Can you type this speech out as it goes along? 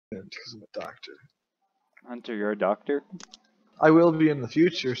because I'm a doctor. Hunter, you're a doctor? I will be in the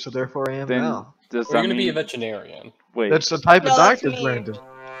future, so therefore I am Then now. does We're that gonna mean... be a veterinarian. Wait, That's the type No, of that's doctor, me. Brandon.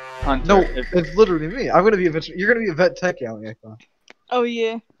 Hunter, No, if... it's literally me. I'm gonna be a vet. You're gonna be a vet tech, Allie, I thought. Oh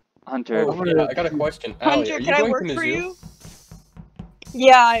yeah. Hunter, Oh, yeah, I got a question. Allie, Hunter, are you can I going work to for Mizzou? you?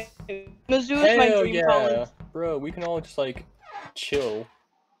 Yeah, Mizzou is my Hell dream yeah, college. bro. We can all just like chill.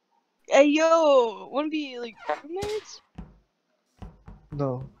 Hey yo, wanna be like roommates?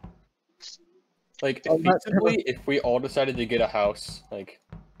 No. Like, I'm not- feasibly, if we all decided to get a house, like...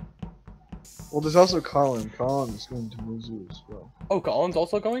 Well, there's also Colin. Colin is going to Mizzou as well. Oh, Colin's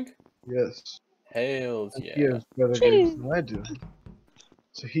also going? Yes. Hells And yeah. He has better grades than I do.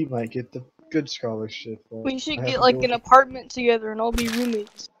 So he might get the good scholarship. But We should I have get to like go- an apartment together and all be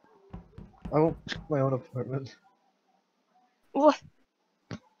roommates. I want my own apartment. What?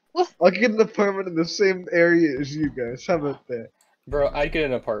 I'll get an apartment in the same area as you guys. How about that? Bro, I'd get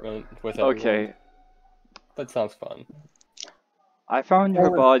an apartment with everyone. okay, That sounds fun. I found your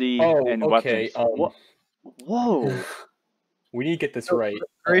Oh, body oh, and okay, weapons. Whoa! We need to get this No, right.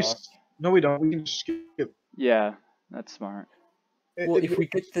 Grace, no, we don't. We can skip. Yeah, that's smart. Well, if we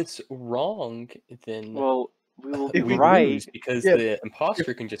get this wrong, then Well, we will If be we right. lose because Yeah. the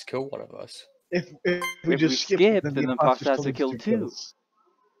imposter can just kill one of us. if we If just we skip, skip, then then the the imposter has still to needs kill two. kills.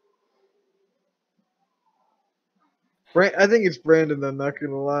 I think it's Brandon. I'm not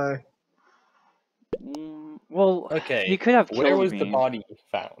gonna lie. Well, Okay, he could have killed where was me. the body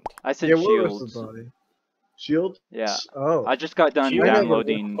found? I said Yeah, where shields. was the body? Shield? Yeah. Oh. I just got done Shield?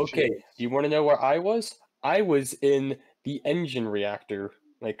 downloading. Okay, do you want to know where I was? I was in the engine reactor.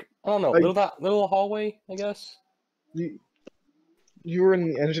 Like, I don't know, Like- little hallway, I guess? You were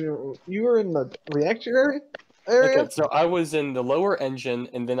in the engine. You were in the reactor area. Okay, so I was in the lower engine,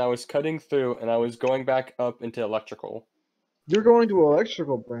 and then I was cutting through, and I was going back up into electrical. You're going to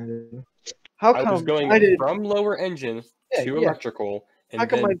electrical, Brandon. How I come was going I did? from lower engine Yeah, to yeah. electrical, How and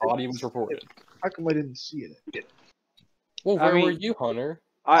come then I didn't body was see reported. How come I didn't see it? Well, I where were mean- you, Hunter?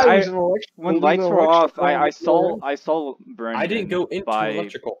 I was in electrical. when in lights the were off, electrical I saw Brandon. I didn't go into by...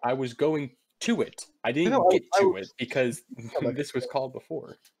 electrical. I was going to it. I didn't know, get I to was- it because like- this was called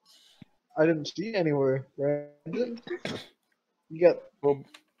before. I didn't see anywhere, Brandon. You got. Well,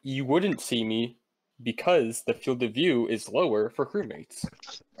 you wouldn't see me because the field of view is lower for crewmates.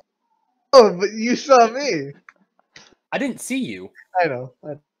 Oh, but you saw me. I didn't see you. I know.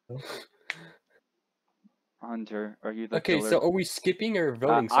 Hunter, are you the Okay, killer? so are we skipping or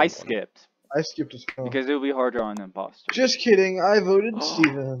voting I someone? skipped I skipped as well. because it would be harder on an imposter. Just kidding. I voted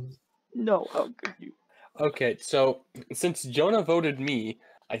Steven. No, how could you? Okay, so since Jonah voted me,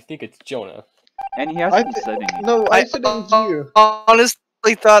 I think it's Jonah. And he I hasn't thi- said anything. No, I said it was you.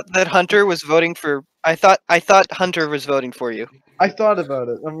 honestly thought that Hunter was voting for. I thought Hunter was voting for you. I thought about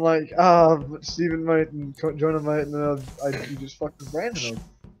it. I'm like, but Steven might and Jonah might, and then you just fucking Brandon.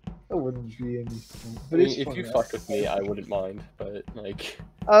 That wouldn't be anything. I But mean, it's if funny. you fucked with me, I wouldn't mind, but like...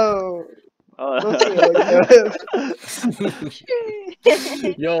 Oh, don't say it like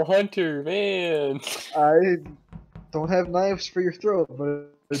that. Yo, Hunter, man! I don't have knives for your throat,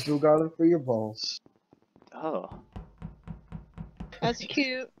 but I do got them for your balls. Oh. That's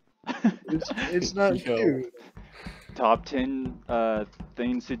cute. It's not Yo. cute. Top 10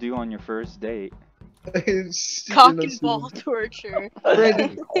 things to do on your first date. It's Cock Steven, and ball torture.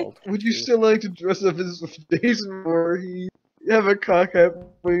 Brandon, Called. would you still like to dress up as Jason Voorhees? You have a cock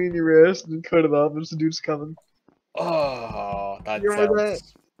halfway in your ass and cut it off as the dude's coming. Oh, that You remember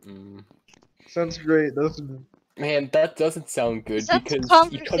sounds... Sounds great, doesn't it? Man, that doesn't sound good That's a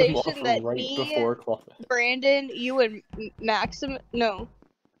because you cut him off conversation that right me- before class. Brandon, you and Maxim, no,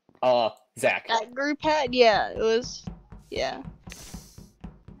 Zach. that group had, yeah, it was, yeah.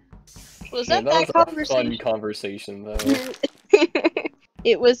 Was Man, that was a fun conversation? conversation, though.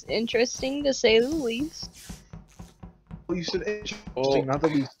 It was interesting to say the least. Well, you said interesting, Well, not the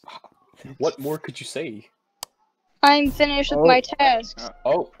least. what more could you say? I'm finished with Oh. my tasks.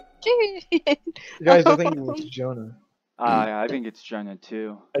 Oh, Guys, I think it was Jonah. I think it's Jonah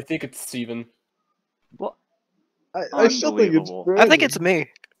too. I think it's Steven. What? I still think it's Unbelievable. Brandon. I think it's me.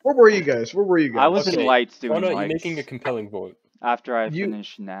 Where were you guys? Where were you guys? I was Okay. in lights doing Jonah, you're lights. making a compelling vote. After I You-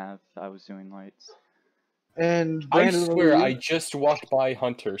 finished nav, I was doing lights. And I Brandon, where swear, were I you? just walked by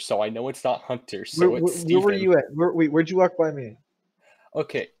Hunter, so I know it's not Hunter, so Where, it's where Steven. were you at? Where'd you walk by me?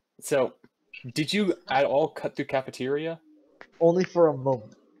 Okay, so, did you at all cut through cafeteria? Only for a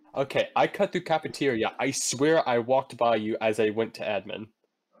moment. Okay, I cut through cafeteria. I swear I walked by you as I went to admin.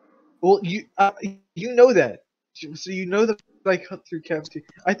 Well, you know that, so you know the I cut through cafeteria?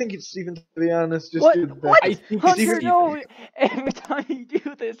 I think it's Steven, to be honest. Just What? did that. What? I think it's Hunter, Steven. no! Every time you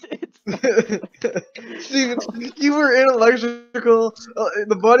do this, it's. Steven, you were in electrical.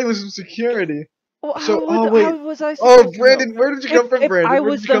 The body was in security. Well, So, how wait. was I Oh, supposed to know? Brandon, where did you come from, If Brandon? I Where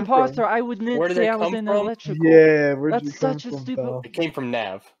was did the you come from? imposter, I wouldn't Where did say I I was come in from? electrical. Yeah, where'd That's you come such a from, stupid. pal? It came from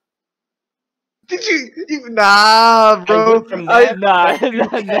Nav. Did you? Nah, I bro. went from Nav Nah, to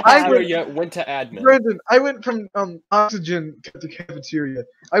nah, cafeteria, went to admin. Brandon, I went from oxygen to cafeteria.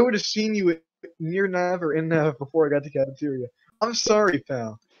 I would have seen you near Nav or in Nav before I got to cafeteria. I'm sorry,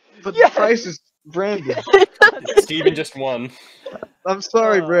 pal, but Yes! the price is Brandon. Steven just won. I'm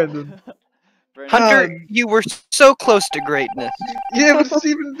sorry, Brandon. Brandon. Hunter, God. you were so close to greatness. Yeah, but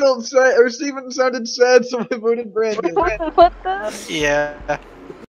Steven felt sad, or Steven sounded sad, so I voted Brandon. What the? Yeah.